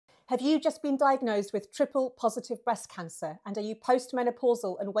Have you just been diagnosed with triple-positive breast cancer and are you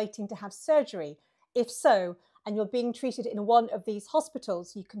post-menopausal and waiting to have surgery? If so, and you're being treated in one of these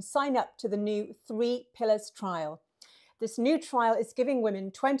hospitals, you can sign up to the new 3 Pillars trial. This new trial is giving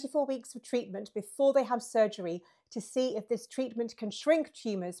women 24 weeks of treatment before they have surgery to see if this treatment can shrink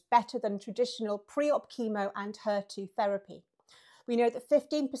tumours better than traditional pre-op chemo and HER2 therapy. We know that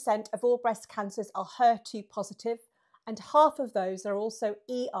 15% of all breast cancers are HER2 positive, and half of those are also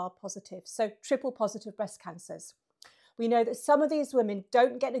ER positive, so triple positive breast cancers. We know that some of these women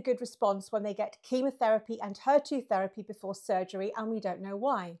don't get a good response when they get chemotherapy and HER2 therapy before surgery, and we don't know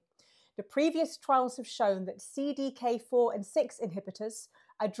why. The previous trials have shown that CDK4 and 6 inhibitors,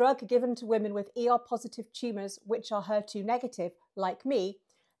 a drug given to women with ER positive tumours which are HER2 negative, like me,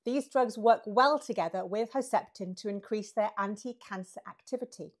 these drugs work well together with Herceptin to increase their anti-cancer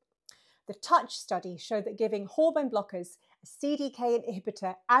activity. The TOUCH study showed that giving hormone blockers, a CDK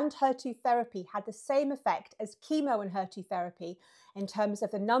inhibitor and HER2 therapy had the same effect as chemo and HER2 therapy in terms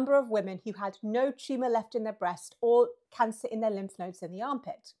of the number of women who had no tumour left in their breast or cancer in their lymph nodes in the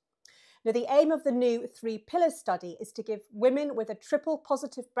armpit. Now, the aim of the new 3 Pillars study is to give women with a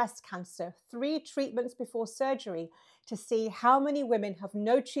triple-positive breast cancer 3 treatments before surgery to see how many women have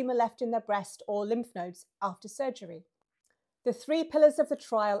no tumour left in their breast or lymph nodes after surgery. The 3 pillars of the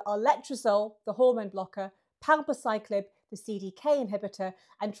trial are letrozole, the hormone blocker, palbociclib, the CDK inhibitor,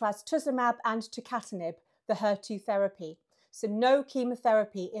 and trastuzumab and tucatinib, the HER2 therapy. So no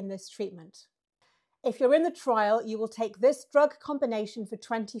chemotherapy in this treatment. If you're in the trial, you will take this drug combination for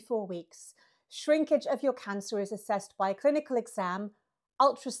 24 weeks. Shrinkage of your cancer is assessed by a clinical exam,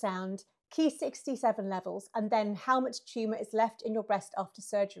 ultrasound, Ki-67 levels, and then how much tumour is left in your breast after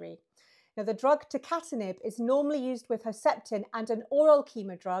surgery. Now, the drug tucatinib is normally used with Herceptin and an oral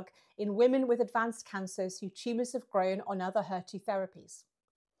chemo drug in women with advanced cancers whose tumours have grown on other HER2 therapies.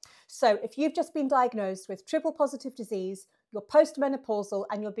 So if you've just been diagnosed with triple-positive disease, you're post-menopausal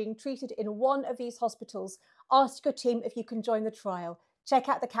and you're being treated in one of these hospitals, ask your team if you can join the trial. Check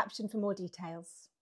out the caption for more details.